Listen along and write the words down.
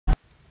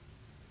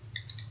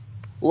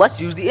Let's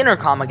use the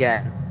intercom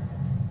again.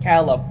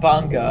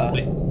 Calabunga.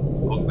 Wait,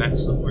 welcome back to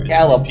the more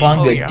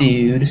Calabunga, Oh, yeah.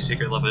 dude.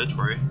 Secret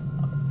laboratory.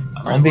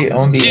 I wanna be an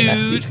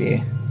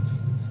SCP.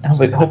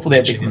 Hopefully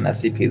I become an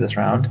SCP this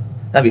round.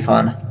 That'd be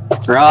fun.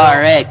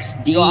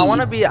 RXD. Yo, I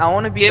wanna be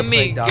Give the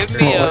me, plague give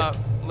doctor.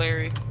 me,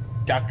 Larry.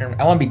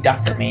 I wanna be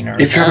Dr.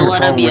 Maynard. If you're I having a wanna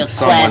problem be with a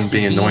someone class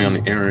being B. annoying on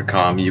the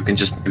intercom, you can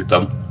just mute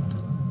them.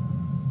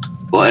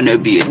 Wanna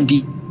be a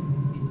D.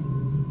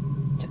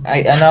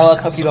 I know a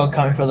couple people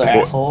coming for their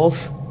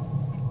assholes.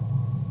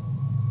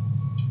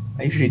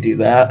 I usually do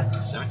that.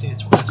 17 and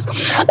 20.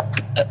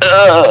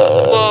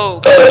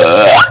 Whoa,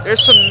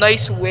 there's some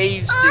nice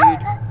waves, dude.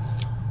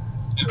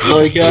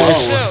 Oh Chill,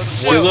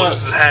 What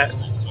was that?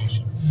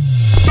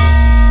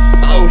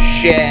 Oh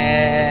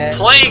shit.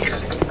 Plague!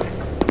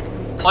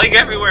 Plague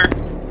everywhere!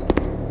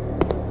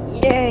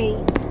 Yay.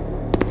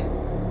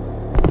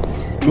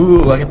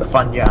 Ooh, I get the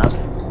fun job.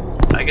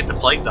 I get the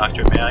plague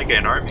doctor, man. I get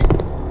an army.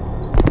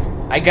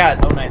 I got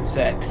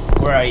 096.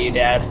 Where are you,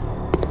 Dad?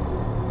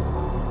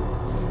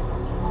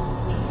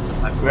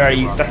 Where are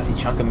you, sexy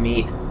chunk of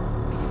meat?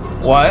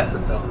 What?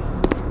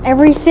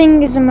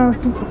 Everything is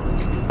emotional.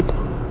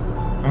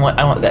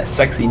 I want that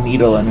sexy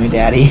needle in me,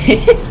 Daddy.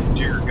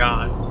 Dear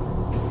God.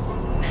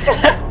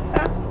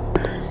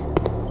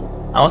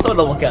 I want someone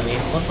to look at me.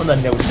 I want someone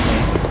to notice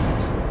me.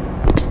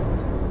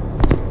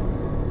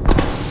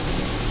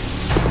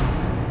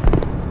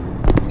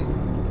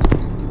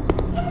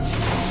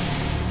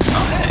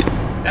 Oh,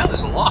 hey. That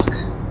was a lock.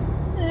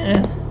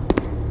 Eh.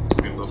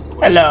 Remove the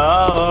list.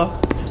 Hello.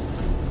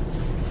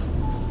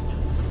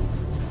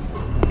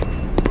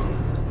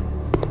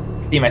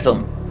 See myself.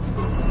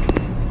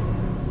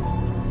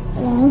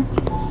 Hello?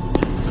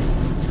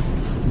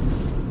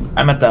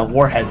 I'm at the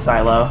warhead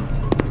silo.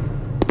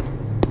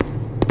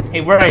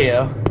 Hey, where are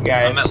you,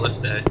 guys? I'm at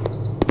lift A.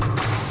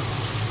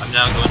 I'm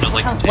now going to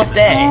light How's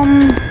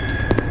containment. lift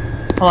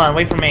A? Hold on,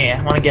 wait for me.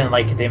 I want to get in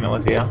light containment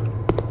with you.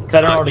 Cause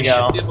I don't know where to You should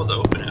go. be able to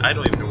open it. I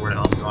don't even know where the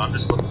hell I'm going. I'm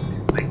just looking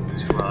at like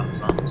two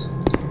zombies.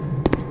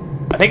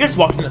 I think I just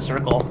walked in a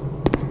circle.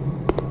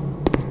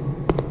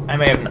 I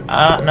may have.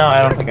 No,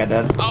 I don't think I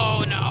did.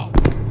 Oh no.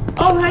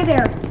 Oh, hi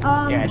there.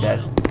 Yeah, I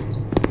did.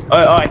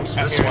 I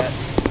This hear one. it.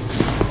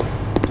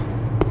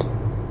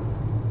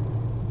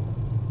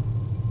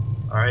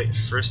 Alright,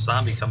 first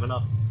zombie coming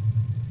up.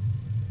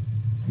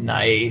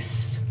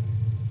 Nice.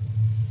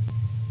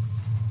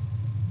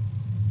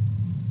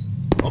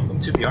 Welcome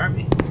to the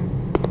army.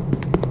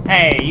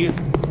 Hey, you.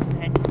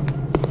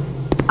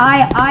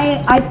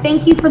 I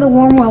thank you for the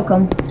warm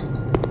welcome.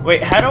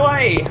 Wait, how do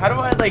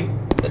I like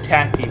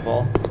attack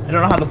people? I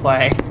don't know how to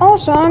play. Oh,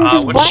 so I'm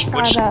just which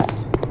black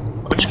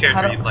Which character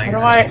How are do, you playing? how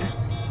do I?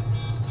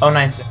 Oh,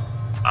 nice.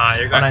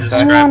 You're going to 096.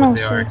 describe what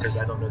they are 106. because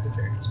I don't know the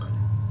characters by name.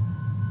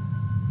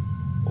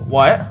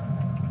 What?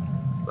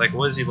 Like,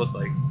 what does he look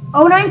like?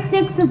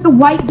 096 is the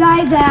white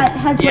guy that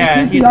has like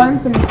Yeah, goofy he's the-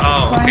 arms and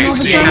Oh, okay, triangle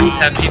so the you have front. to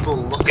have people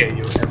look at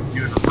you and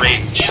you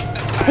enrage.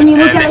 And you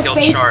look and at then his he'll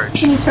face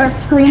charge. and he starts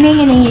screaming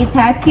and he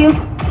attacks you.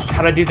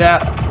 How do I do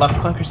that? Left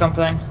click or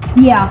something?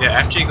 Yeah. Yeah,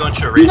 after you go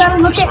into a rage, You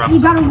gotta look disrupt. at.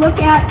 You gotta look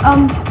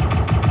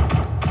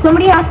at.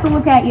 Somebody has to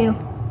look at you.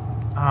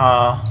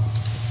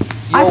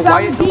 Yo, I found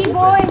Wyatt, the no B open.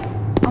 boys.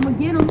 I'm gonna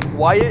get them.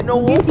 Wyatt,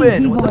 no Get these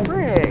open. What the B-boys.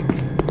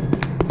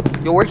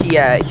 frick? Yo, where he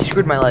at? He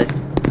screwed my life.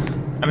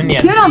 I'm in the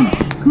Get end. them.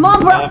 Come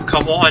on, Oh, bro.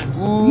 come on.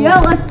 Ooh. Yeah,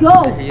 let's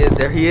go. There he is.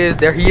 There he is.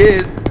 There he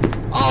is.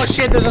 Oh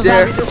shit, there's a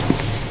There. zombie this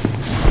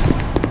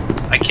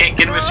I can't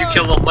get him if you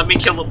kill him. Let me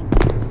kill him.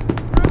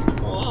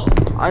 Oh.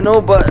 I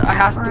know, but I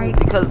have to Alright.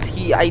 because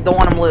I don't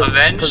want him to live.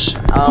 Avenge? 'Cause,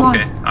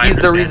 Okay, I he's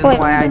the understand. reason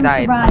why I Wait,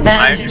 died. Revenge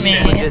I He's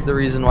understand. legit the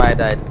reason why I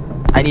died.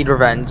 I need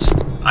revenge.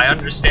 I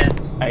understand.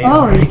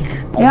 Oh,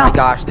 Oh yeah. my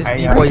gosh, this I-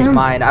 D-boy's Okay.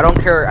 mine. I don't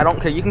care. I don't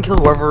care. You can kill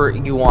whoever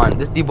you want.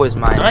 This D-boy's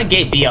I'm mine. at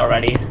gate B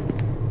already.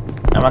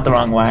 I went the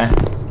wrong way.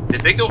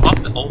 Did they go up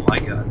the? Oh my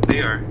god,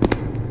 they are.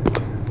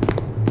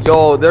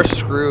 Yo, they're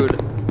screwed.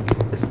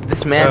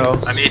 This man. So-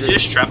 is I mean, if you screwed.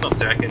 just trap up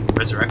there, I can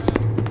resurrect him.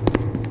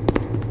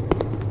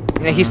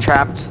 Yeah, he's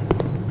trapped.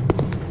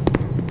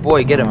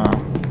 Boy, get him.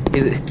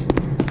 He's,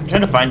 I'm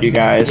trying to find you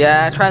guys.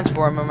 yeah,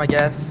 transform him, I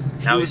guess.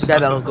 Now He he's was the guy stuck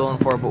that I was with us.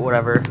 going for, but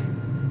whatever.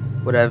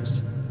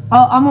 Whatevs.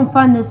 Oh, I'm gonna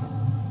find this.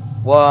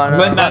 One I'm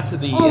going of back us. to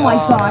the. Oh my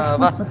One gosh, of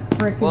what us. the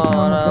frick is One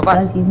wrong of with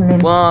us. this guy's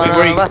username? One Wait, where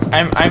are you? of us.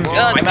 I'm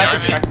God at damn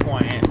the it.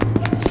 checkpoint.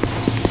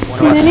 One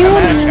Can of us.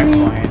 anyone I'm hear at a me?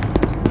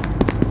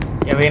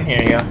 checkpoint. Yeah, we can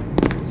hear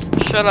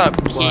you. Shut up,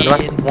 One of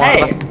us. kid. One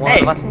Hey, of us. One hey,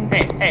 of us.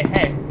 hey, hey.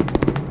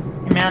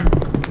 Hey, man.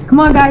 Come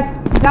on, guys.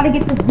 We gotta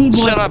get this B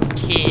boy. Shut up,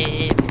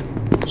 kid.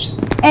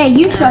 Hey,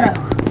 you shut up.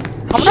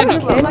 Shut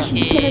Look up, at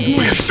you, kid. We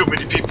kid. have so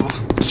many people.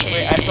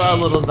 Wait, I saw a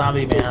little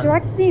zombie man.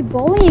 Directly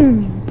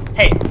bullying me.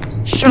 Hey,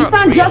 Shut You up.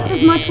 sound just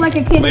as much like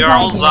a kid We as are I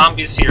all do.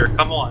 zombies here.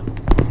 Come on.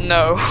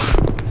 No.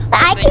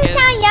 I The thing can is-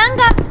 sound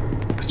younger.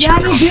 Yeah,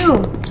 you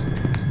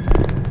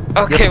do.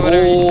 Okay,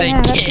 whatever you say,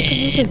 Yeah, that's because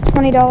this kid. is a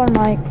 $20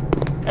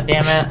 mic. god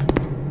damn it.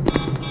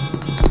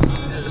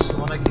 Yeah, this is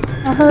the one I keep.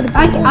 I heard.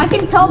 I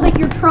can tell that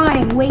you're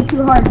trying way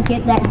too hard to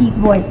get that deep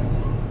voice.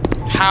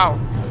 How?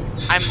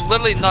 I'm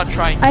literally not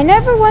trying. I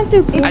never went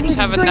through. I just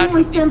have a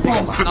natural extremely deep simple.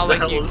 voice, not What the like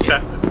hell you. is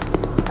happening?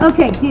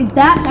 Okay, dude,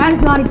 that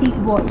is not a deep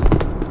voice.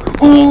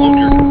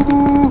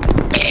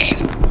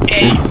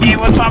 Hey,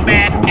 what's up,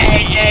 man?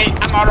 Hey,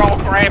 I'm an old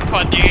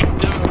grandpa, dude.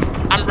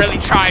 I'm really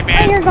trying, I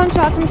man. hear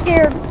gunshots. I'm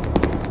scared.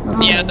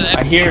 Yeah, the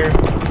I hear.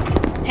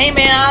 Hey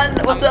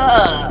man, what's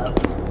up?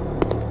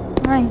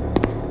 Hi.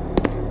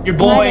 Your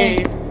boy.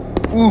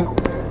 Ooh.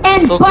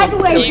 And So by close the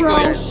to way, killing bro,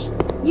 players.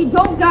 you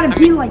don't gotta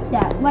be like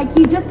that. Like,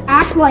 you just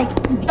act like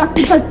just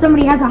because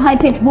somebody has a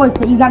high-pitched voice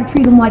that you gotta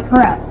treat them like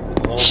crap.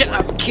 shut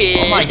up,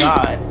 kid. Oh my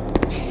god.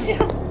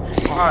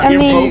 I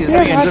mean, both if you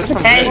have having a a high-pitched good time.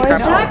 voice, Hey, you're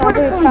no.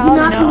 probably a no. child and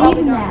No.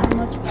 probably don't know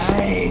much about it.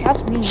 Hey,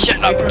 That's me. Shut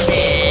up,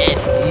 kid.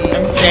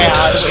 I'm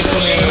sad. Wait for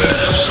me.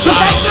 But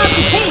that's not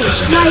the case.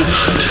 Like,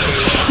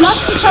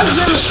 just because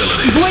their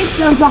voice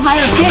sounds a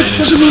higher pitch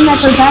doesn't mean that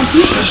they're bad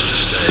people.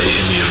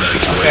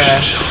 Okay.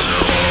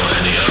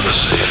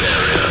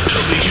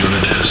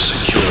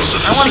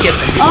 I want to get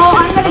some. Oh,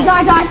 I'm gonna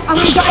die, guys. I'm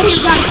gonna die here,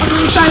 guys. I'm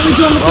gonna try to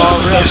rejoin the Oh,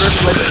 game. rest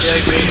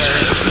legendary gamer.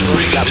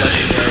 Got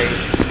legendary.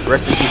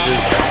 Rest in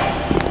pieces.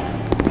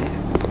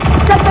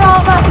 Set it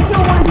all up to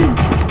kill one of you.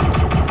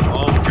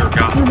 Oh, dear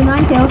God. Do the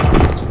 9 kills.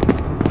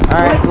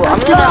 Alright, cool. I'm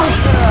Let's gonna go.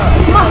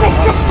 Come on, let's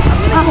go.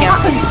 camp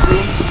the nuke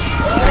room.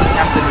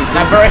 Camp the nuke room.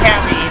 I'm very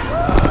happy.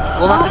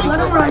 Well, not the Oh, let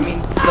nuke him room. I run. mean,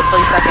 the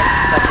place that can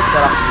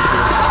set off the nuke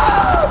room.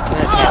 I'm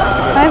gonna camp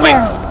the Hi nuke room.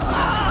 there.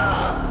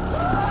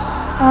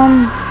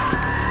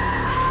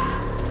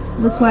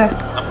 This way.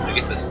 I'm gonna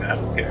get this guy.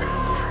 Okay.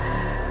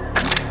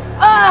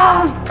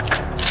 Ah!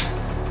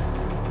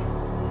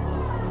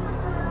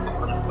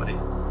 Come on, buddy.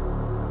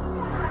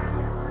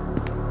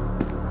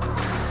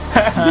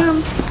 Get him.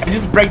 I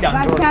just break down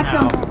Guys, doors catch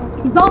now.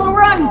 him. He's on the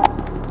run.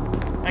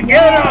 I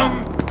get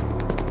him.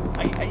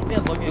 I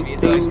didn't look at me.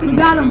 It's like, We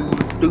got him.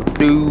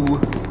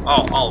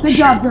 Oh, Good shoot.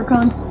 job,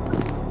 Zircon.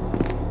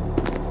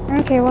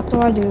 Okay, what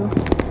do I do?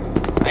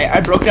 I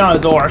broke down a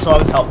door, so I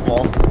was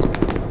helpful.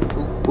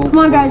 Come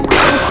on, guys.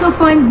 Let's go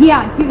find.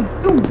 Yeah, dude,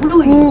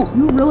 you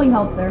really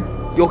helped there.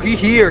 Yo, he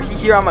here.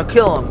 I'm gonna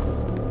kill him.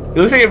 It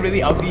looks like a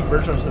really ugly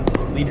version of some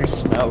Leader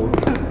Snow.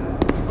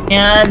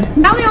 And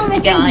Now the only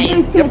thing to do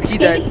is to Yep, he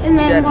dead. escape and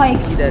He then dead. like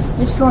He dead.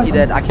 destroy He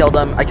them. dead. I killed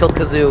him. I killed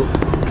Kazoo.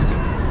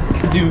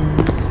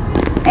 zoos.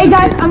 Hey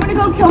guys, I'm gonna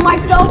go kill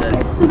myself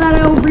so that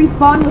I will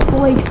respawn with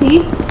full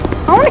HP.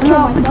 I wanna And kill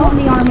I'll myself.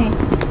 join the army.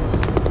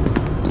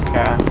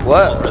 Okay.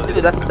 What? Really?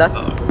 Dude, that's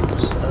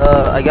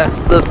I guess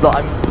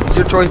it's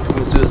your choice to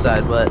commit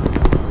suicide, but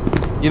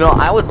you know,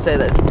 I would say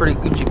that it's pretty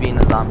Gucci being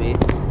a zombie.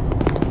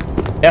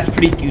 That's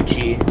pretty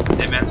Gucci.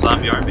 Hey man,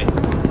 zombie army.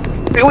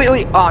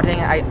 Wait. Oh dang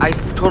it, I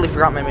totally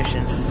forgot my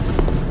mission.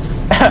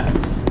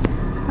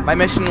 My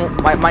mission,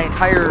 my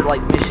entire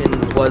like mission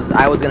was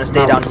I was gonna stay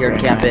That down was here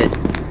and very camp nice.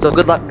 it. So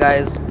good luck,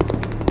 guys.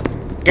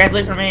 Guys,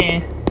 wait for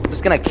me.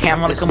 Just gonna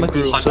camp wanna this come with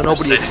you. group so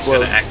nobody 100% he's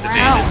gonna explodes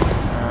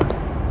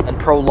activate it. and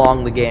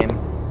prolong the game.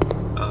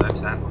 Oh,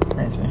 that's that.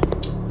 I see.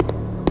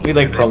 We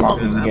like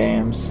prolonging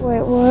games.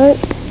 Wait, what?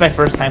 It's my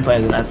first time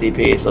playing as an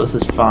SCP, so this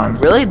is fun.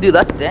 Really, dude?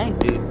 That's dang,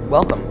 dude.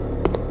 Welcome,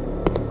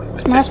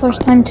 It's my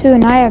first time too,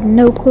 and I have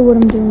no clue what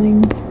I'm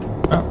doing.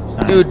 Oh,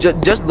 sorry.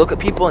 dude. Just look at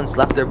people and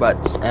slap their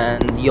butts,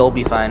 and you'll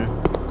be fine.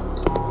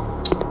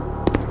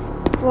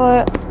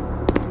 But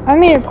I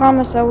made a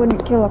promise I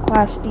wouldn't kill a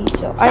Class D,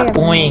 so I Stop have no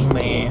bullying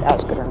idea me. if that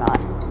was good or not.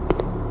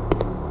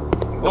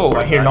 Oh,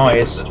 I hear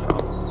noise. Okay,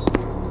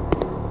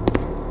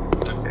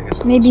 I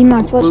guess Maybe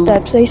my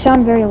footsteps. They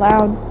sound very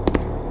loud.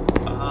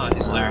 Ah,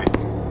 he's Larry.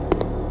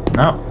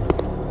 No.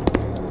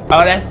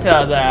 Oh, that's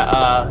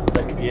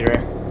the computer.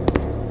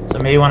 So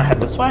maybe you want to head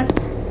this way? I'm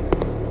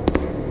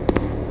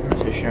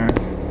not too sure. I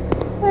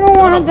don't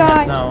want to Open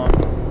that die. zone.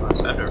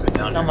 I've never been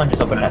down Someone here.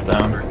 just opened that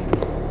zone.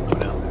 Go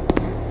down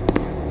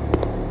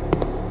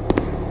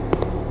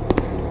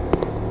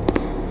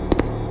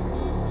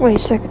Wait a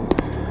second.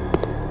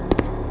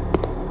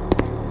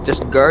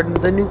 Just guard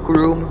the nuke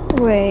room.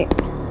 Wait. there.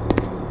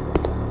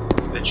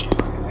 Bet you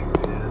fucking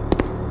activated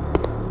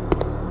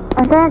it.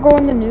 I'm gonna go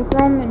in the nuke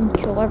room and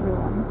kill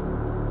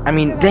everyone. I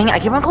mean, dang it, I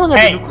keep on calling it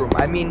Hey. the nuke room.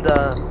 I mean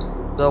the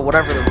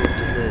whatever the room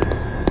this is.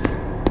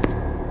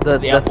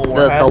 The Apple The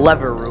Warhead?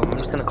 lever room. I'm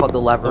just gonna call it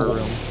the lever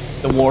room.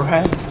 The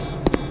warheads?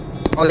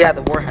 Oh yeah,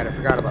 the warhead. I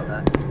forgot about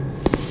that.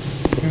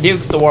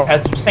 Nukes, the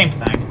warheads, are the same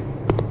thing.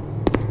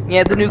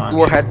 Yeah, the Pretty nuke much.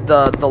 warhead's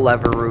the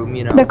lever room.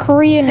 You know. The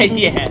Korean.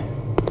 Yeah.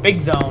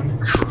 Big zone.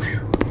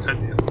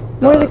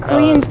 Where the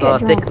Koreans the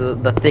get thick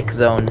drunk. the thick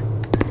zone.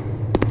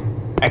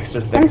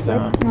 Extra I'm thick thick.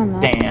 zone. No, I'm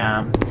not.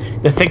 Damn.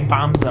 The thick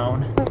bomb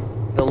zone.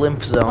 The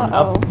limp zone.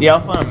 Uh-oh. The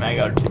Alpha and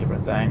Omega are two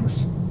different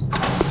things.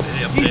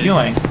 What are you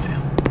doing?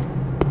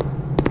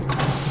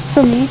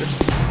 For me.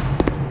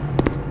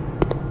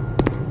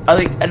 I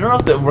don't know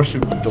if it works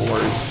through the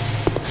doors.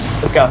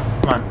 Let's go.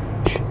 Come on.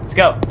 Let's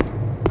go.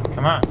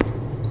 Come on.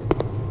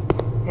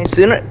 Hey,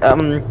 sooner.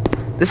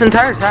 This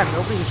entire time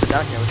nobody's been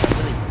down here, which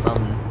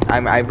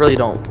I really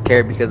don't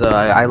care because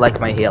I like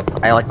my health.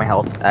 I like my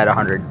health at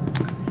 100.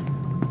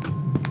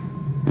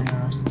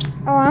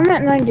 Oh, I'm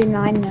at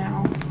 99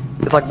 now.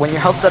 It's like when your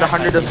health's at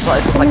 100, it's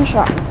like Someone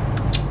shot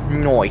me.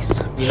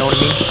 noise. You know what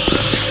I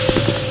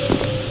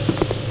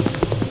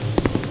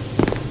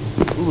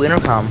mean? Ooh,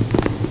 intercom.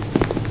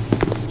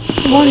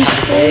 One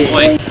Hey.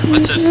 Wait,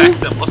 let's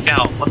infect them. Look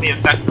out. Let me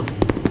infect them.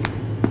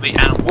 Let me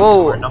add them to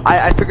Whoa! our numbers.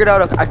 I figured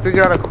out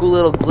a cool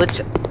little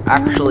glitch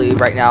actually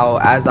right now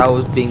as I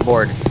was being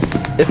bored.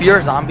 If you're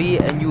a zombie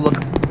and you look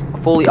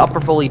fully up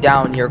or fully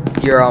down, your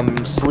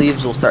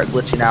sleeves will start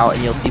glitching out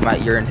and you'll see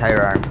your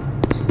entire arm.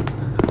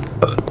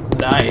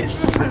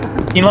 Nice.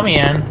 Can you let me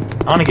in?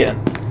 I want to get in.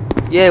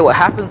 Yeah, what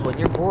happens when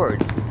you're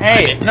bored?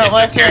 Hey, And no, if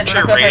let's your in.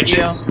 character We're not gonna hurt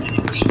rages and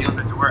you push me on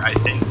the door, I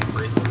think you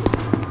break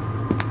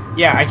you.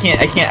 Yeah, I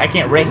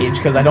can't rage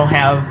because I don't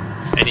have.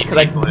 any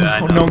Because people. Yeah, I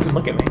no know. one can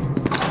look at me.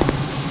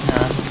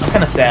 I'm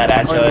kind of sad Oh,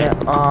 actually.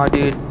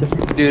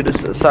 yeah.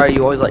 Dude, sorry,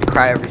 you always like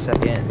cry every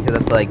second because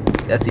that's like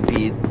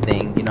SCP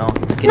thing, you know?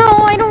 It's a kid- No,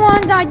 I don't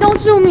want to die. Don't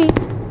sue me.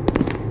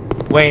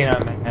 Wait a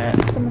minute.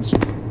 Someone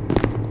shot.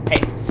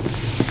 Hey.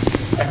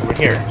 Over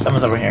here.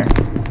 Someone's over here.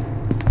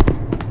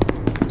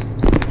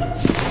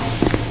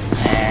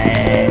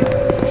 Hey.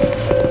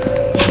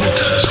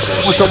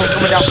 Oh, someone's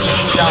coming down.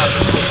 Someone's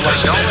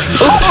down.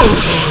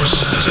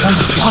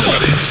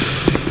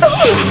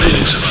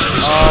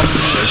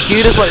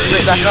 He just went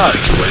straight back up.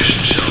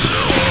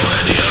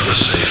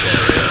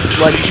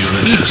 Like,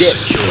 he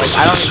dipped.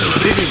 Like, he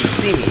didn't even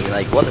see me.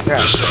 Like, what the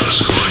crap?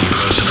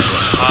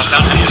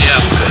 Found an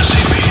ETF.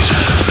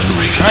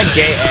 I'm a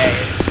gay A.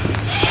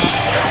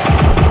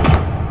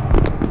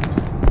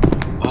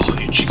 Oh,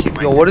 you cheeky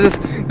Yo, what is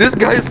this? This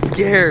guy's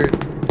scared.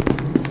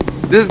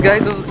 This guy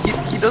doesn't,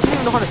 he doesn't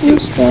even know how to shoot.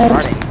 He's scared.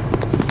 running.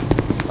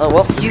 Oh,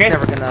 well, he's Okay.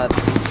 never gonna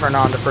turn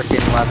on the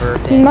freaking lever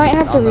He thing might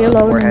have to on the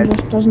reload forehead. and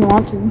just doesn't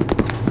want to.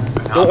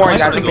 Don't worry, I'm guys,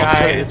 the I'm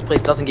guy- sure this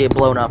place doesn't get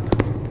blown up.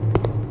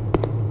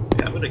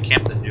 Yeah, I'm gonna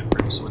camp the nuke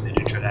room so when they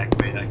do try to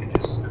activate, I can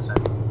just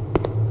defend.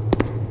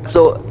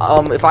 So,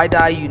 if I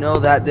die, you know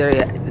that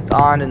it's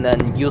on, and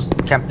then you'll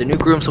camp the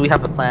nuke room, so we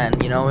have a plan,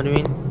 you know what I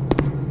mean?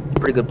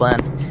 Pretty good plan.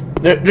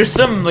 There's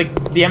some like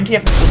the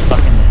MTF is just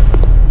fucking.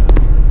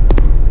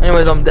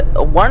 Anyways,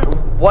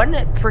 one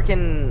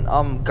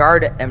freaking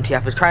guard at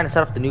MTF is trying to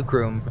set up the nuke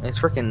room, and it's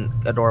freaking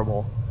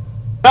adorable.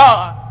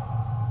 Oh.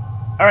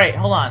 All right,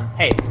 hold on.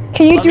 Hey.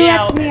 Can you Let me direct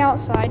out. me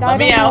outside? Let I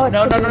me don't know out. what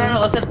No, to no, do. no, no,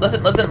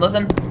 no.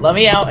 Listen. Let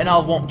me out, and I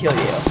won't kill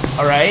you.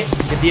 All right?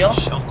 Good deal.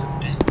 Shelter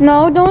me.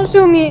 No, don't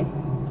sue me.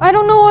 I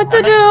don't know what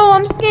to do.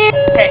 I'm scared.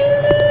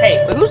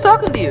 Hey. Wait, who's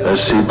talking to you?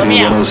 Let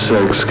me out.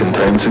 SCP-106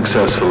 contained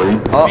successfully.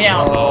 me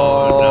out.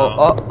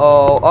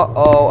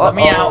 Let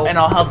me out, and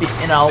I'll help you,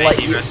 and I'll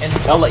let you, and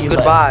I'll let you live.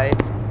 Goodbye.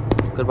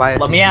 Goodbye.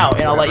 Let me out,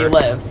 and I'll let you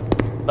live.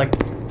 Like,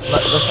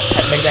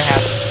 let's make that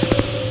happen.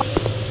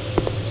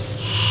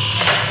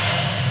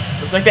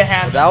 Let's make that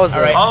happen. That was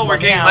all right. Oh, we're let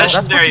me getting out. legendary That's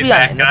supposed to be on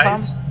back, intercom?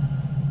 guys.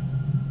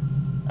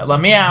 Let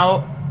me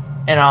out,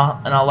 and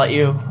I'll let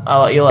you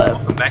live.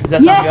 Welcome back. Does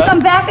that sound Yes, good?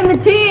 I'm back in the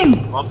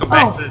team. Welcome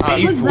back Oh, to the oh, team.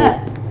 you who's fool.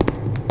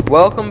 that?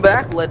 Welcome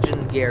back,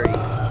 Legend Gary.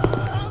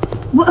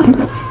 What?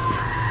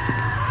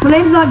 My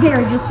name's not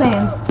Gary, just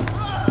saying.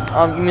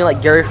 You mean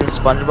like Gary from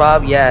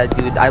SpongeBob? Yeah,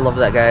 dude, I love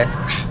that guy.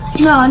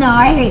 No,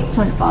 I hate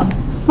SpongeBob.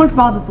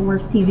 SpongeBob is the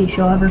worst TV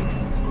show ever.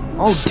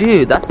 Oh,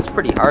 dude, that's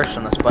pretty harsh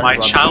on a SpongeBob. My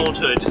game.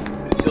 childhood.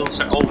 It feels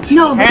so. Oh, shit.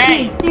 No, but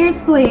Hey! dude,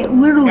 seriously, it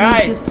literally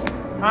Guys, just...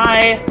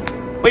 hi.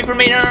 Wait for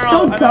me. No. So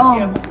I'm not dumb.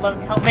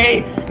 here. Help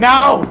me.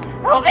 No.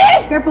 Help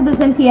me. Careful this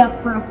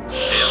MTF, bro.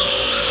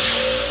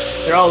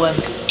 They're all in.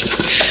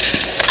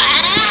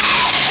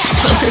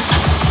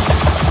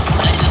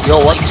 Yo,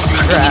 what's Into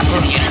crap? the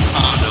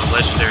intercom. No,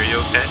 legendary, you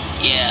okay?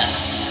 Yeah.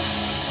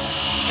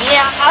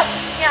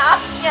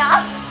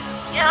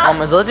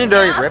 Is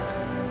Legendary RIP?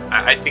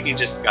 I think he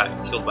just got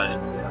killed by an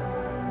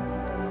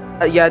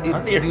MTF. Yeah, dude,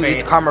 I see your dude,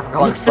 face. it's karma for You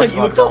calling look so, you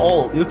look SpongeBob. so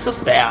old. You look so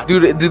sad.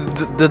 Dude,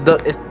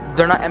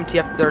 they're not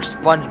MTF, they're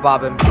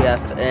SpongeBob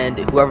MTF, and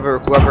whoever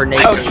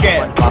named Oh, it shit.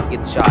 SpongeBob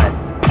gets shot.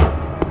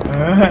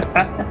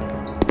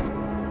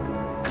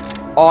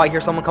 Oh, I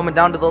hear someone coming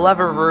down to the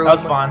lever room. That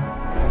was fun.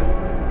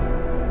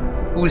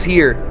 Who's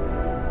here?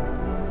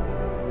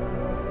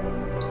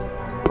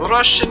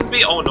 Russian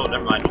B. Oh no,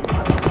 never mind.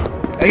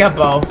 I got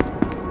both.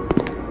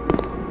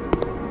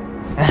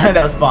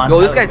 That was fun.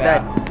 Yo, this That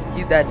guy's was dead.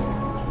 He's dead.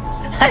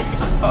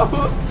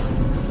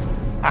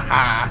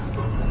 Haha.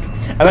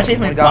 I'm actually Oh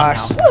my having fun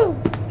gosh. now.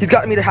 He's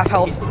got me to half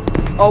health.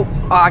 Oh,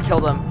 I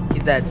killed him.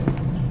 He's dead.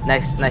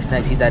 Nice,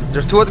 he's dead.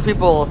 There's two other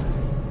people,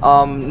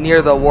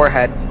 near the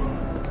warhead.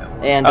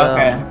 And,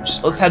 Okay,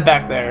 let's head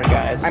back there,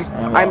 guys.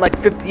 I'm like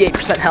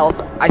 58%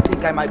 health. I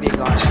think I might be a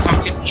goner.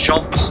 Fucking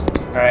jumped.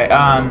 Alright,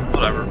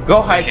 Whatever.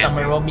 go hide Can't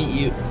somewhere, be. we'll meet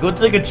you. Go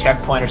to like a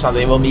checkpoint or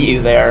something, we'll meet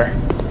you there.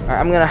 Alright,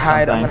 I'm gonna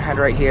hide. I'm Something. gonna hide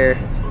right here.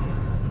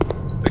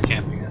 They're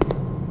camping it.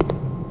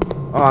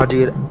 Oh,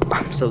 dude,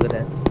 I'm so good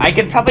at it. I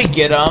could probably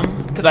get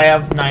him, because I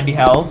have 90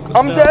 health.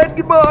 I'm still. dead.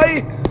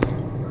 Goodbye.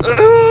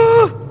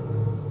 Ugh.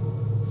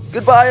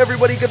 Goodbye,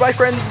 everybody. Goodbye,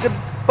 friends.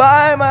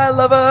 Goodbye, my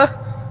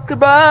lover.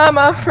 Goodbye,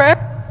 my friend.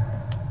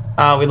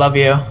 We love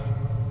you.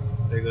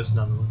 There goes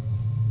another one.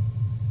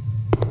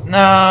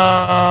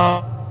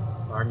 No.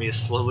 Army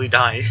is slowly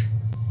dying.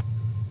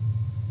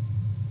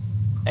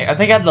 I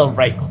think I had the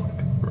right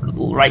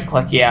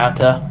click, yeah,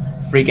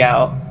 to freak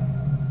out.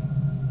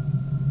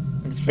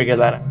 Just figure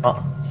that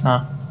out.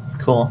 So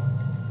cool.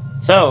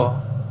 So,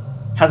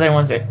 how's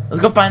everyone say? Let's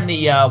go find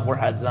the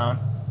warhead zone.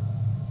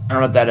 I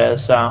don't know what that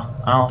is, so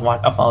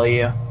I'll follow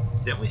you.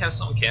 Didn't we have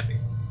someone camping?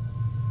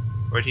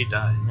 Where'd he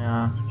die?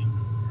 Yeah.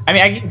 I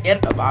mean, I can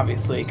get up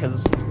obviously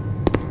because it's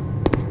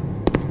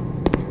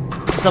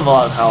a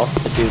lot of health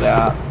to do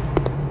that.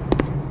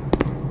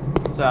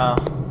 So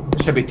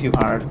it should be too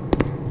hard.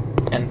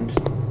 And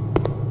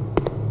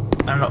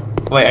I don't know.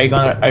 Wait, are you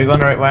going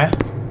the right way?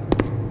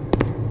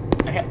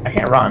 I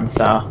can't run,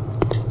 so.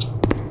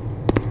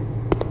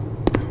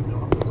 No,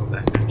 I'll go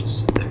back and just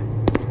sit there.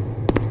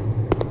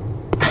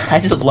 I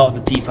just love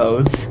the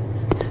T-pose.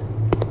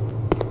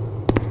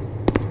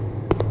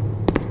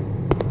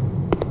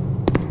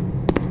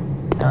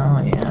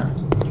 Oh yeah.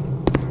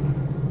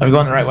 Are we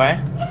going the right way?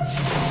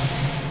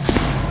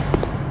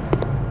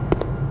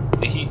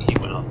 He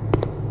went up.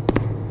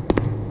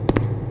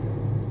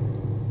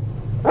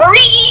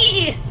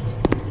 Whee!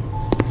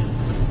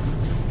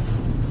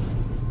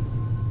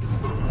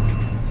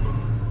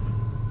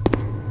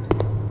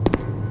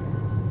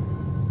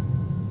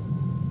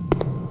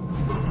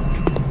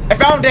 I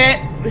found it!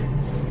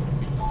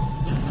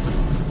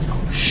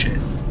 Oh shit.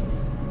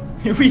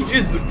 We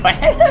just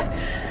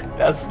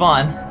that's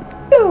fun.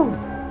 Woo!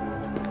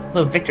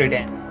 So victory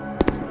dance.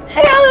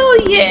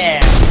 Hell yeah!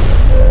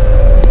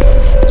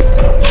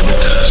 Mobile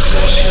Task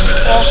Force Unit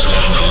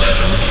Epsilon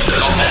 11,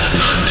 designated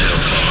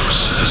Nine-Tailed Fox,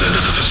 has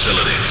entered the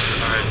facility.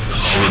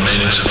 All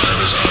remaining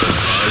survivors are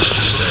advised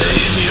to stay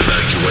in the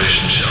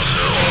evacuation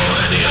shelter or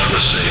any other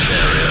safe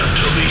area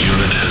until the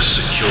unit has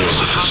secured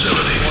the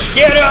facility.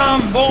 Get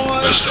 'em,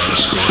 boys! Let's start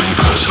escorting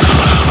personnel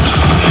out.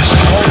 The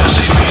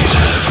SCPs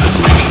have been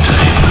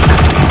recontained.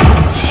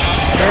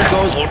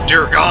 Oh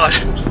dear God.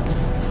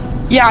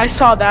 Yeah, I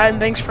saw that, and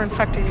thanks for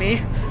infecting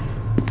me.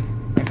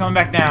 They're coming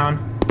back down.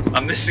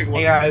 I'm missing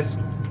one. Hey guys.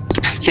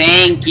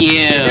 Thank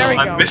you. There we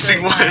go. I'm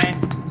missing one.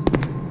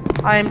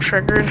 I am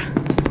triggered.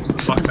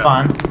 Fuck It's that.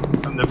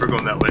 fun. I'm never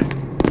going that way.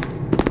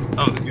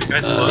 Oh, you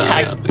guys are close.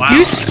 Yeah. Wow.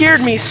 You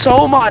scared me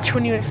so much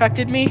when you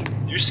infected me.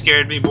 You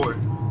scared me more.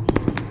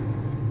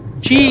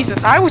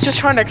 Jesus, I was just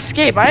trying to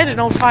escape. I had an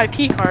 05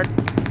 key card.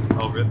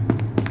 Oh, really?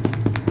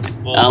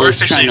 Well, I we're was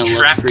trying officially to look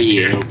trapped for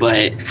here. you,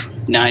 but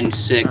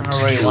 9-6 I don't know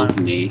where you killed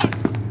went. me.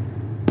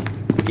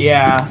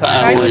 Yeah.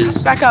 I Guys,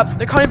 was. back up.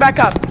 They're coming back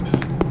up.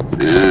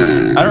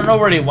 I don't know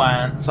where he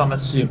went, so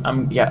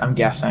I'm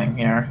guessing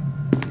here.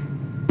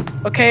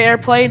 Okay,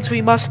 airplanes,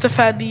 we must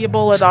defend the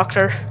Ebola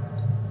doctor.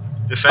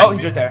 Defend Oh, he's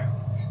me. right there.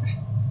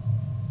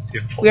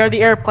 We are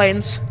the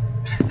airplanes.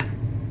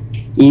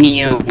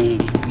 Neo.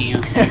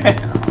 Neo. Damn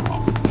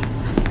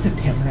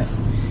it.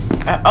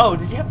 Oh,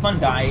 did you have fun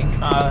dying?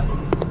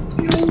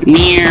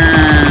 Near.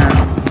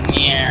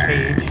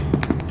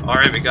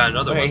 Alright, we got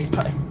another Okay,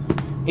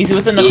 one. he's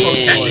within the close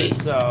Yay.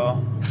 quarters,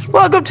 so.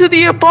 Welcome to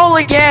the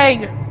Ebola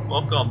gang.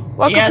 Welcome.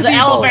 Welcome He has to the an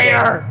Ebola gang.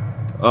 elevator!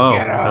 Oh,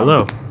 Get 'em.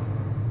 hello.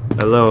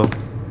 Hello.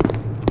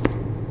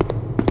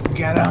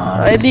 Get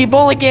on. In the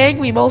Ebola gang,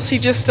 we mostly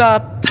just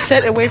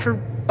sit and wait for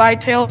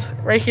Nine-Tailed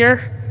right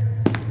here.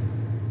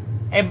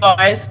 Hey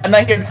boys, I'm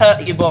not here to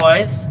hurt you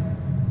boys.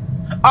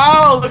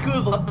 Oh, look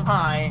who's left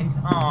behind.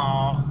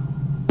 Oh,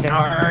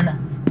 darn.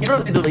 You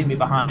don't need to leave me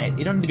behind.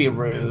 You don't need to be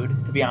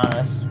rude, to be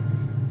honest.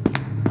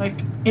 Like,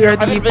 We are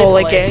the I'm a bit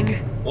Ebola late. gang.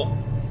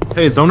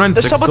 Hey, Zone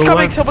 96 Someone's still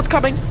coming, alive? someone's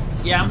coming.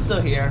 Yeah, I'm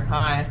still here.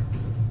 Hi.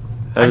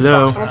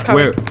 Hello. Someone's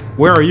coming.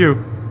 Where are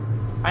you?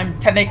 I'm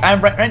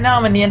right now.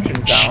 I'm in the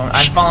entrance zone.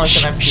 I'm following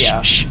some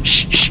MPF. Shh,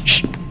 shh, shh,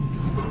 shh.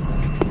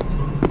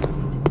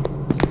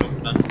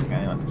 Okay,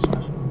 I went this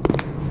way.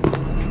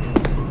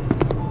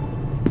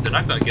 They're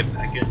not gonna get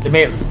back in. They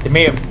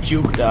may have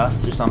juked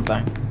us or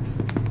something.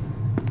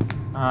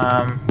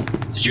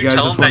 Did You you guys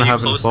tell just them that wanna you have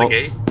an closed the assault?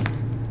 gate?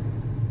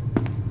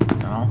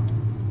 No.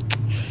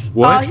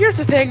 What? Here's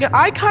the thing.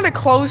 I kind of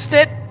closed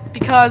it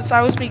because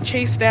I was being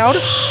chased down,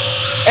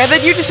 and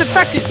then you just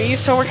infected me,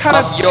 so we're kind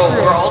of Yo,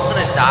 screwed. we're all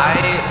gonna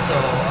die, so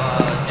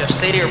just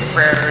say your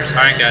prayers.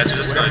 Alright, and guys, we're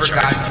just gonna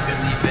whatever try God to- you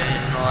believe in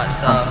and all that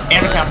stuff.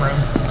 Intercom room.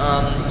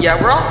 Yeah,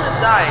 we're all gonna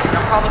die, and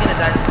I'm probably gonna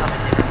die since I'm in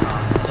intercom.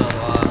 So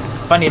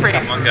Funny pray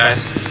intercom Come on, room.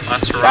 guys.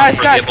 Last hurrah Guys,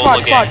 for guys, the come on,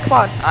 Ebola come on, gang. come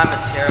on. I'm a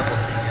terrible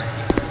singer.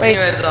 Wait.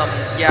 Anyways,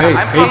 yeah, Hey,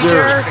 I'm hey, probably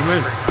Jared, come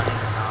in.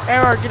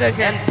 Error, get in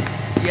here. And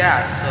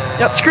yeah, so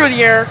Yep, screw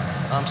the air.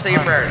 say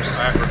your prayers.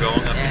 Alright, we're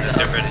going. And Let's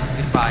get ready.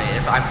 goodbye.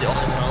 If I'm the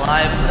only one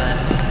alive, then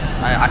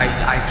I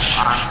I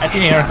see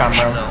the intercom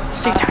room. So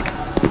See tag.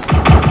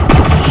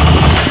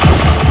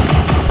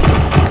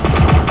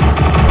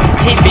 I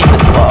hate being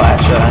this slow,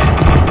 actually.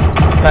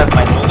 That's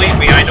my Believe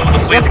me, I know the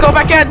fleet. Let's go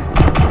back in.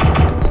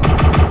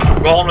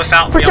 Go on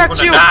without me. I'm Protect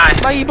gonna you, die.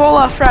 my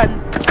Ebola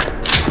friend.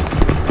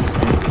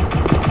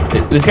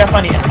 It's got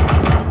funny intercom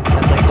room.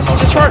 That's like the most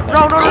Just for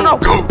no, no, no, no.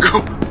 Go, go,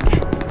 go.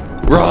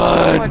 Come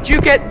Run! on,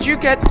 juke it,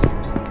 juke it.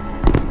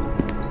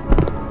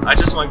 I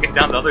just want to get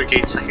down the other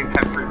gate so I can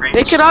have free range.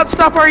 They cannot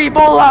stop our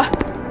Ebola.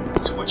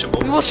 Too much We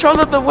will Ebola. show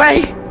them the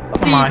way of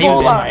Come the on, he was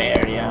in Ebola. my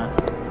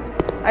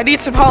area. I need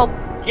some help.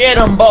 Get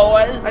him,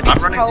 boys! I need I'm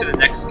some running help. to the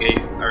next gate,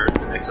 or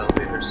the next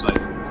elevator, so I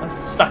can Let's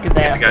suck his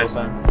get the guys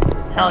ass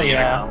open. Hell in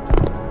yeah. now.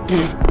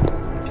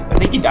 I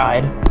think he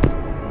died.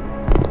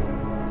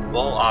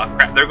 Well,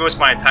 crap, there goes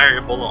my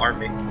entire Ebola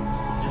army.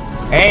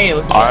 Hey,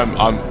 look.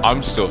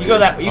 I'm still You here. go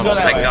that. You go Oh,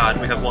 that thank way. God,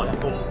 we have one.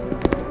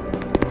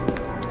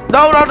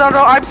 No,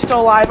 I'm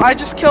still alive. I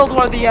just killed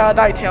one of the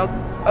Nighttail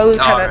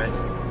lieutenant. Alright.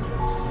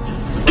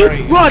 Where are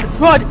you?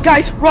 Run,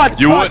 guys, run!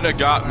 You run. wouldn't have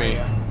got me.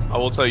 I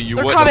will tell you, you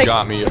They're wouldn't coming. have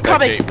got me if They're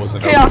that coming. gate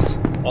wasn't Chaos.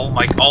 Oh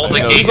my, all the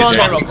I know, gates this are is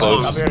Going getting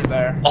real closed. close. Up here,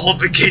 there. All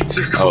the gates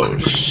are open. Oh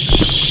closed.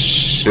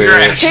 shit. We are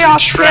actually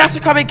Chaos trapped. are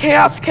coming.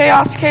 Chaos.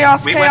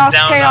 We went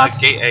down chaos.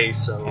 gate A,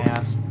 so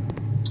Yes.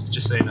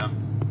 just so you know.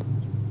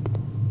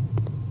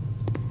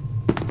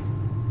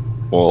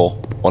 Well,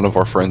 one of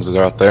our friends is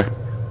out there.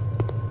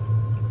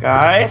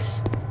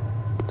 Guys,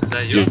 Is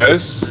that you?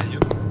 Yes. Is that you?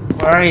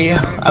 where are you?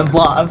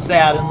 I'm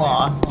sad and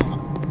lost.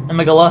 I'm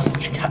like a lost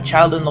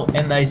child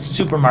in the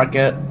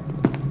supermarket.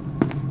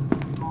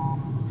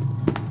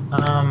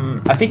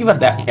 I think you went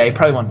that. Yeah, you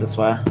probably went this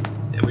way.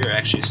 Yeah, we are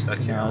actually stuck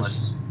here Yes.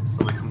 unless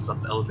somebody comes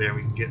up the elevator and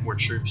we can get more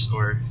troops,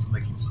 or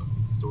somebody comes up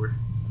the door.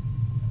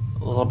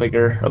 A little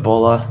bigger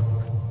Ebola.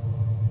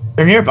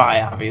 They're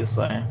nearby,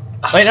 obviously.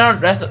 Wait, no,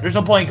 there's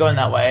no point going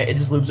that way. It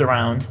just loops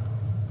around.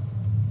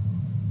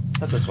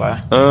 That's this way.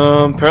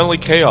 Apparently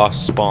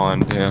chaos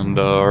spawned, and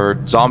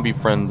our zombie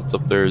friend that's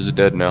up there is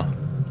dead now.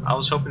 I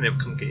was hoping they would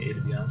come get A,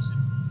 to be honest.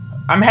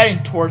 I'm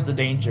heading towards the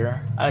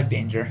danger. I like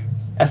danger.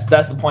 That's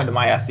the point of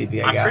my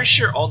SCP, I I'm guess. pretty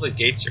sure all the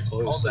gates are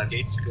closed. All the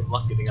gates are good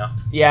luck getting up.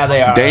 Yeah,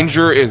 they are.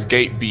 Danger is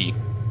gate B.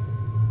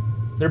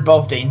 They're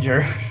both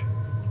danger.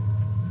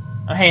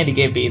 I'm heading to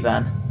gate B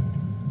then.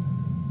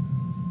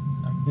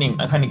 I'm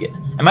trying to get.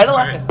 Am I the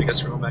last? Alright, I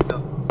guess we're going back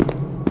up.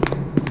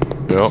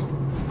 Yep.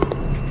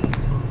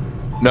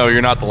 No,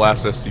 you're not the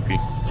last SCP.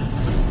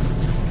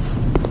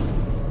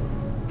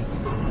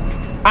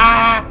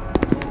 Ah!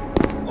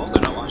 Oh,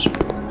 they're not watching.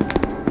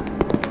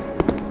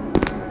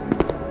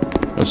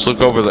 Let's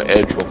look over the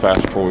edge real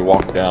fast before we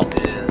walk down.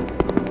 Yeah.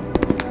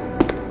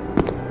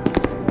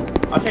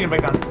 I'll take it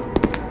back down.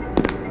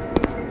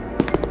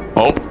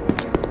 Oh.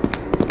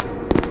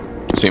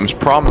 Seems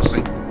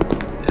promising.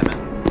 Yeah, man.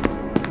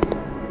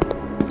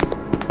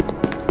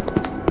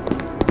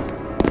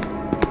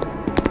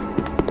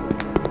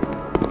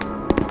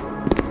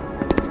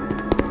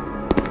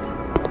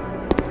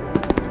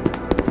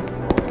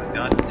 Oh my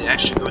God, did they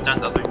actually go down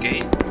the other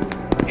gate?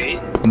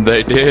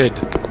 They did.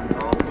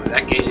 Oh,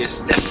 that gate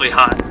is definitely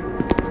hot.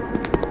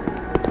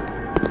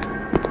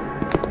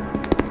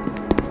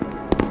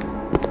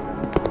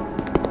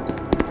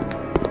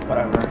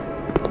 Whatever.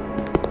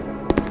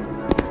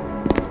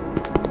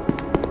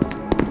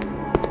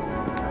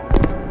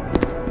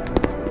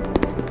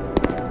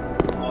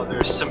 Oh,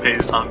 there's so many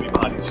zombie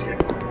bodies here.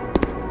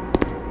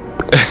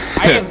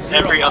 I have zero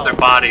Every health. other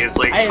body is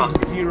like, I have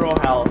fuck. 0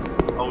 health.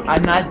 Oh,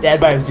 I'm not dead,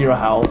 but I have 0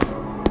 health.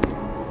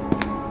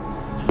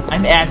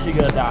 I'm actually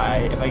gonna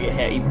die if I get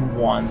hit even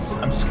once.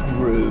 I'm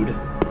screwed.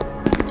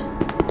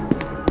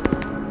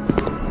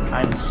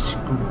 I'm screwed.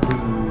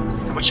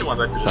 How much you want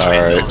back to this All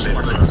main right.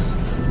 elevator for this?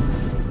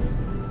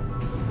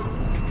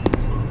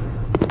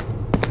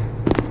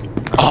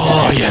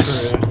 Oh, I'm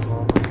yes. screwed.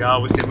 Oh my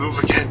God, we can move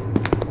again.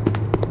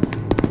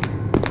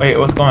 Wait,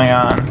 what's going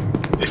on?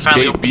 They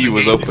finally Gate opened B the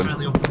was gate. open. They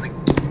finally opened the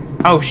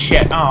Oh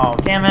shit! Oh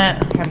damn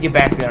it! I gotta get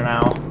back there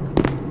now.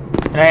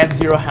 And I have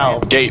 0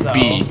 health. Gate so-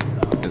 B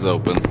is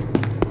open.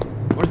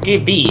 Where's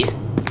gate B?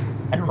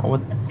 I don't know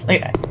what.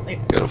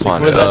 Gotta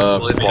find Where it. the-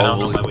 Believe me, I don't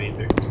know Probably. my way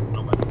either.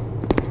 No, but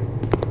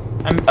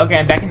I'm okay.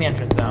 I'm back in the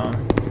entrance zone.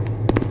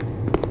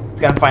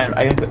 Just gotta find.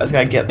 I just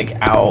gotta get like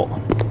out.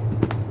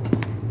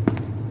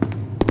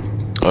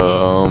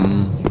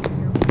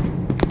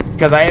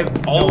 Because I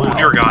have. Oh, no health,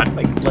 dear God.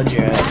 Like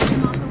legit.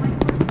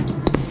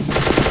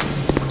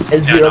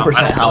 It's yeah, no, 0%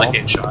 I don't feel like health.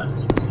 getting shot.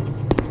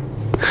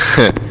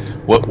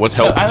 what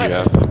health No, do I you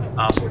like-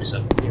 have?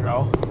 47.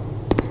 0.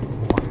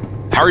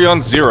 How are you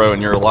on 0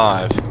 and you're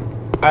alive?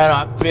 I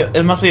don't know.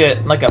 It must be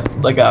like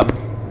a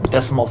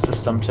decimal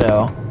system too.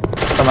 So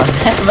it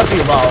must be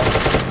low.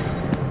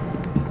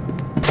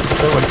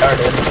 So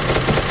retarded.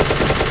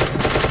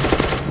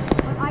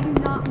 But I do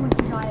not want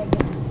to die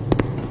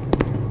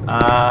again.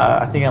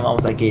 I think I'm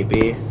almost at gate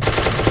B.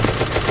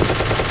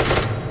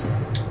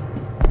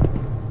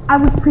 I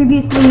was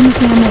previously in the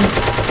family.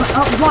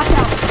 Oh, watch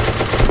out.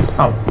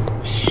 Oh,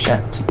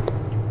 shit.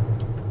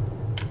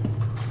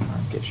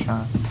 I'll get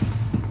shot.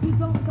 Please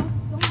don't hurt.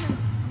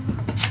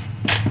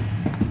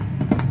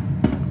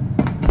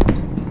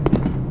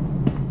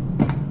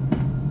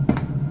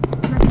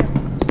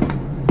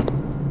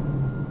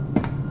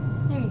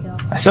 There you go.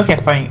 I still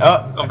can't find.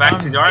 Oh, Go I back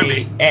found to the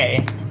army. gate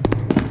A.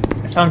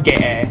 I found gate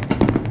A.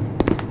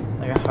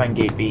 I gotta find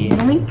gate B.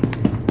 Really?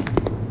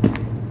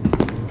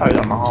 Probably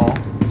down the hall.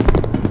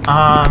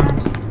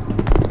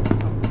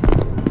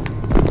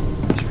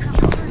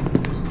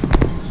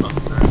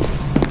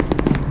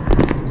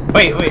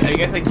 Wait, are you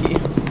guys like?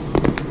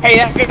 Hey,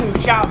 that guy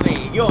who shot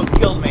me, you almost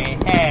killed me.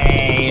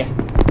 Hey.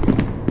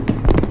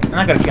 I'm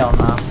not gonna kill him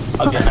now.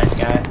 I'll be a nice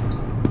guy.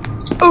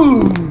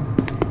 Ooh.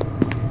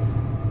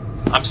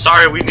 I'm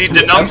sorry, we need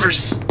the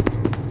numbers.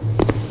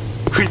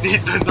 We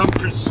need the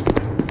numbers.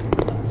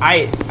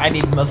 I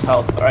need most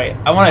help. Alright,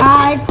 I wanna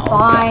It's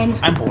fine.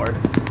 I'm bored.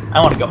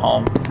 I wanna go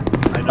home.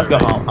 Let's go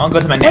home. I wanna go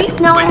to my At next. least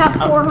now I have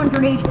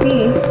 400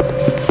 HP.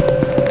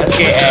 Let's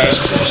get A.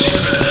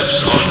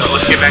 No,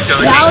 let's get back to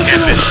our Yeah, I was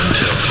camping.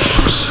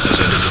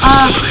 I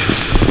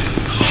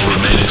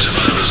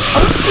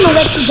was just gonna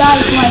let you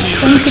guys like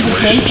into the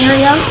gate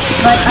area,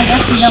 but I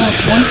guess you don't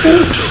want to.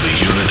 Until the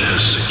unit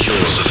has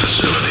secured the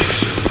facility.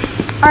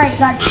 Alright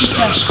guys, keep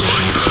going.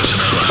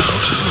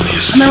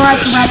 I'm gonna write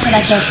the route that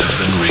I took.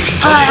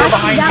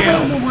 Actually that way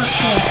will work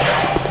too.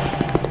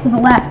 To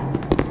the left.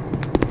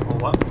 Oh,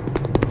 what?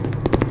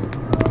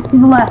 To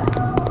the left. I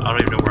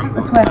don't even know where I'm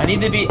This going. way.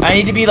 I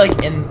need to be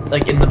like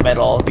in the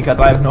middle because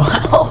I have no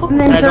health. And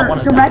then I don't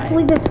want to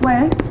directly this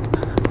way.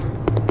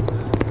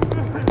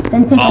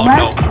 Then take a Oh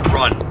left. no,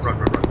 run.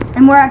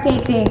 And we're at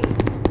gate B.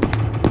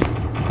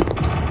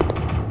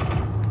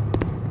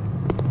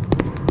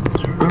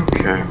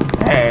 Okay.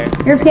 Hey,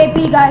 Here's gate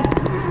B, guys.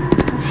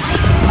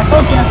 I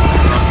told you.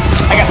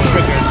 I got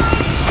triggered.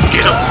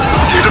 Get him.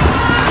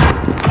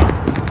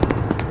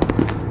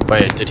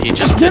 Wait, did he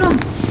just Get get him.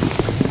 Go.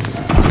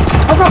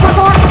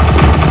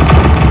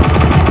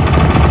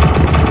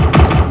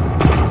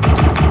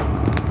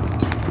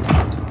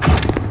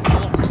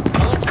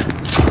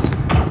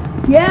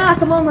 Yeah,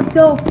 come on, let's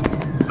go.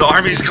 The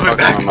army's coming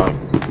back.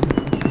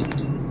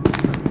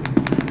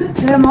 Get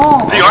them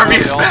all. The army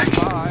is back.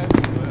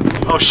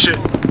 Oh shit.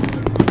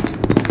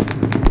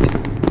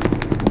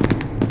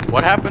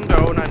 What happened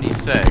to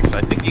 096?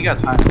 I think he got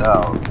timed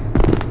out.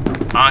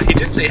 He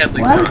did say he had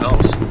like What? 0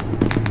 health.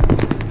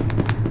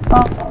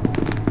 Oh.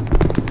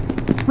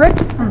 Rick.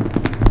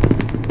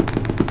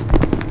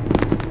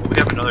 Well, we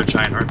have another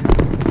giant army.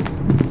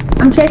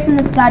 I'm chasing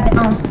this guy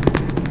down.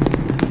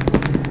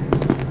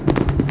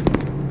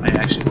 I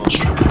actually lost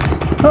track.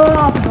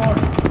 Oh, the door.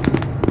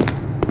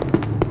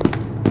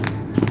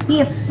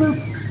 He is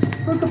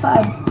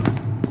spookified.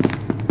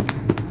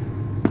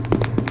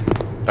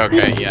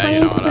 Okay, yeah, you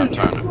know what, I'm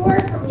trying to...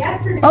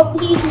 Oh,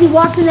 he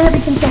walked in the heavy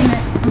container.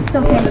 I'm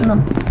still chasing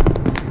him.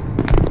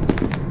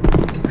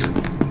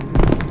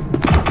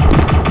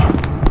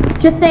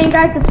 Just saying,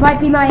 guys, this might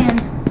be my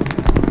end.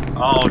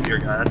 Oh dear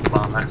god, that's a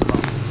bomb, that's a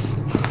bomb.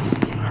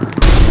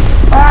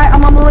 Alright,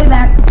 I'm on my way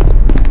back.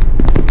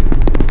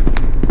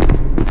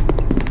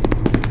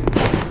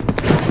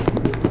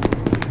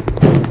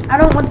 I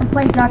don't want the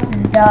plague doctor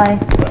to die.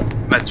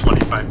 I'm at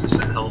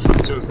 25% health, I'm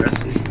too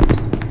aggressive.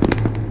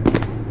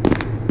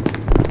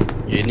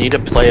 You need to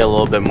play a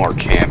little bit more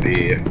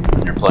campy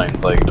when you're playing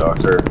Plague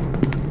Doctor.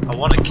 I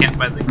want to camp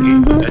by the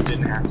gate, but that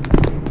didn't happen.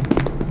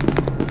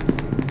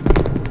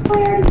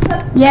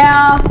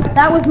 Yeah,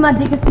 that was my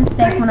biggest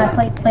mistake when I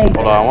played Plague.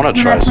 Hold on, I want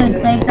to try When I played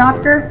something. Plague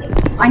Doctor,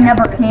 I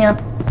never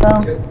camped,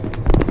 so.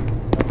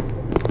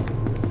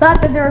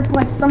 Thought that there was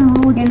like some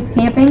rule against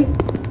camping.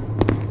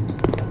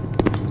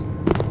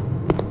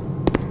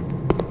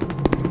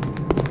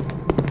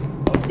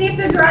 See if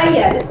they're dry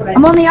yet, is what I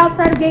I'm on the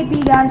outside of gate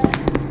B, guys.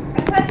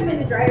 I put them in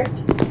the dryer.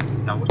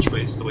 Now which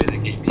way is the way to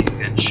gate B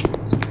bench?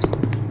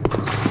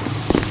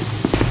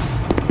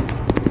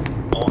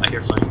 Oh, I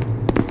hear fighting.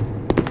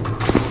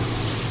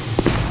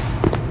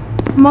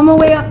 I'm on my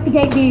way up to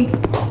gate B.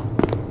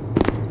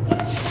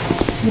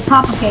 The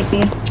top of gate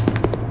B.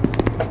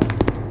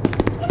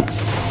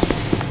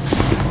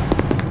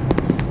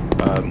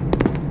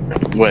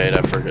 Wait,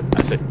 I forget.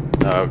 I think.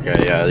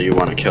 Okay, yeah, you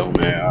want to kill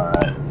me,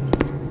 alright.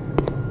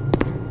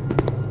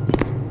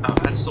 Oh,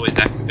 that's the way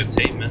back to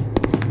containment.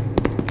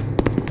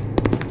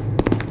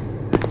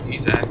 It's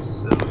evac,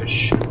 so it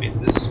should be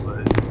this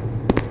way.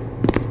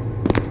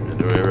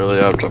 Do we really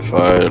have to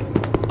fight?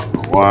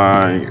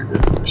 Why? You're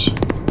good.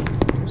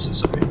 I'm so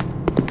sorry.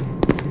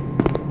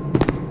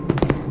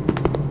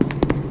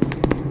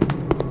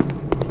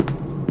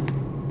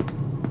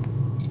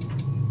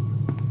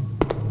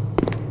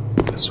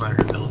 That's why I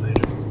heard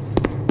elevator.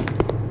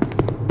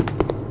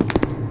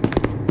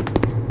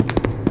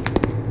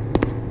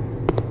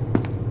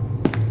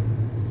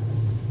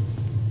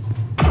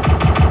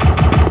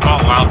 Oh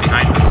wow,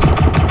 behind us.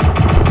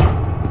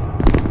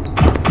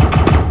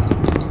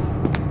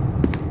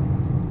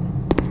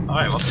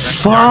 Alright, well,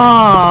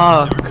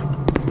 Fuck!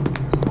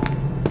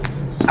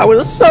 I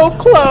was so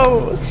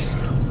close!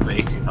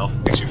 18 health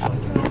makes you fly.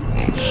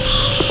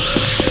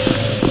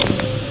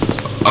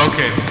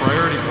 Okay,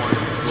 priority 1.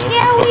 Blow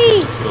up the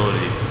fucking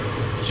facility.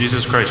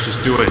 Jesus Christ,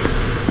 just do it.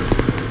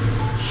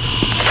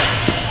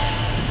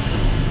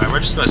 Alright, we're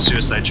just gonna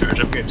suicide charge.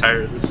 I'm getting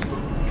tired of this.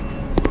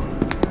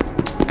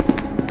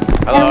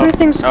 Hello?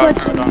 Everything's No,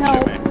 glitching, don't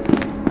help. shoot me.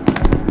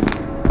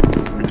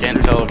 I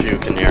can't tell if you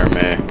can hear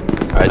me.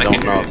 I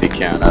don't know if you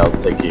can. I don't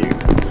think you...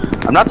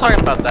 I'm not talking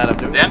about that, I'm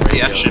doing The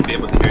MTF should be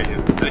able to hear you.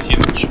 The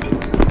human should be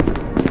able to.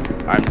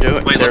 I'm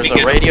doing... Wait, let me There's a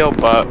get- radio,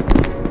 but...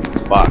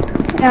 Fuck.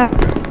 Yeah.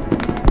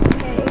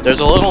 Okay. There's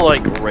a little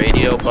like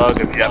radio bug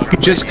if you have. He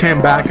just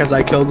came back as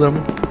I killed him.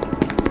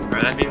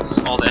 Alright, that means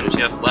all the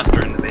MTF left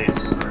are in the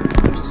base, or in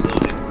the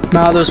facility.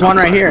 No, there's one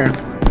right here.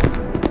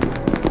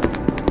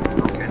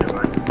 Okay, never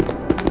mind.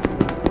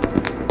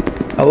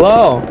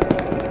 Hello.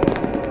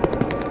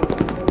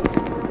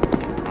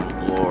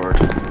 Lord.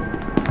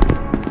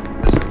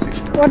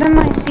 What am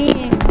I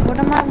seeing? What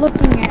am I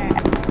looking at?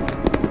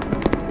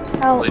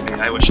 Help. Believe me,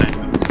 I wish I knew.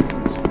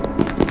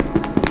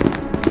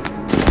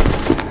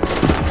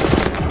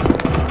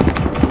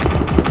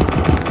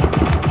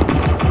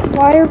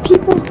 Why are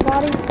people's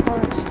body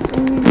parts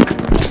flinging?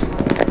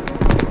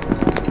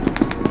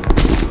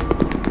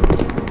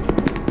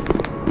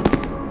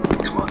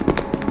 Come on.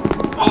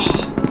 Oh.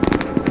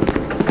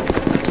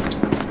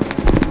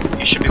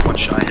 You should be one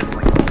shot hit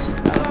like this.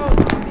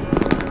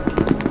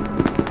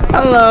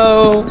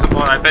 Hello. Come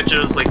on, I bet you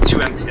there's like 2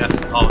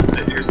 MTF. Oh,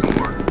 here's the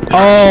more.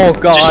 Oh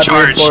god,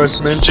 Discharge.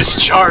 reinforcements.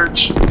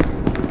 Discharge.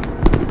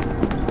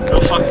 No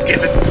fucks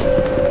given.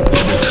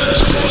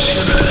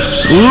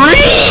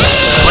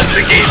 Let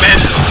the game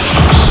end.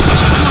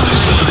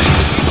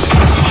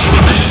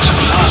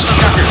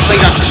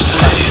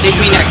 Take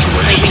me next.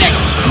 Take me next.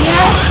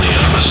 Yes.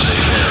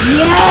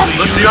 Yes.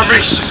 Let the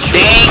army.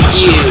 Thank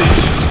you.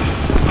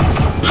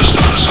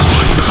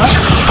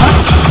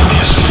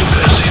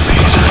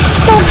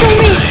 Don't kill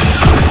me!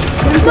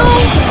 No!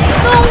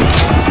 No!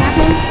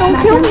 Don't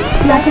kill me!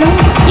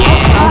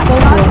 Alpha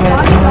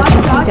Warhead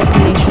emergency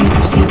detonation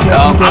procedure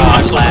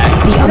engaged.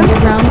 The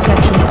underground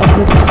section of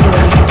the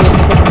facility will be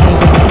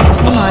detonated at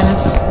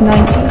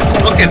T-90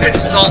 seconds. Look at this,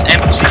 it's all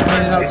empty.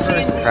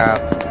 Crap.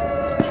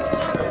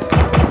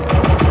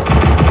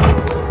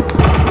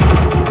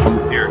 Oh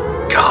dear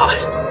God.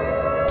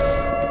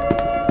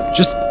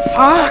 Just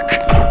Fuck!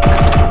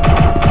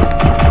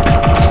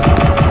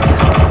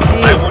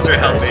 I wonder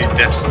how many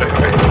deaths there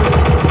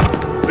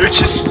are. They're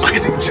just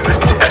fighting to the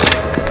death.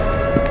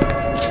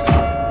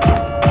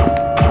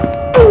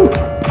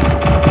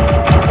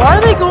 Why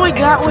are they going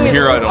that way? From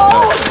here, I don't know.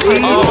 Oh Dear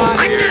God.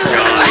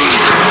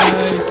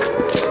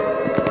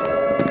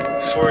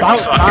 About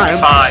time.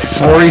 45.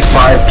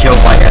 45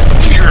 killed by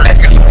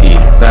SCP.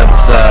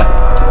 That's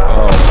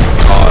Oh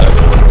god.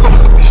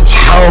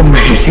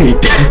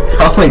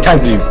 how many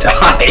times have you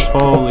died?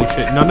 Holy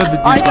shit! None of the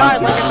I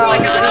died debuffs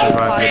like survived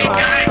about 5 at all.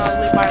 times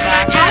probably by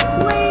that. I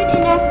played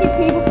an SCP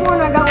before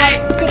and I got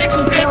like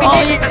 60 kills. Oh,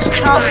 it's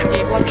children,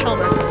 Gabe. Love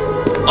children.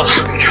 Oh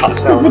god,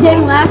 that The was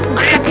game awesome.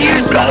 lasted 2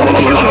 years.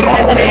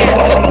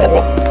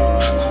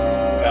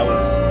 That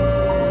was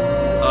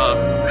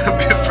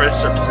for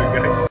this episode,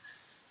 guys.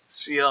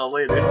 See y'all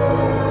later.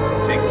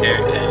 Take care.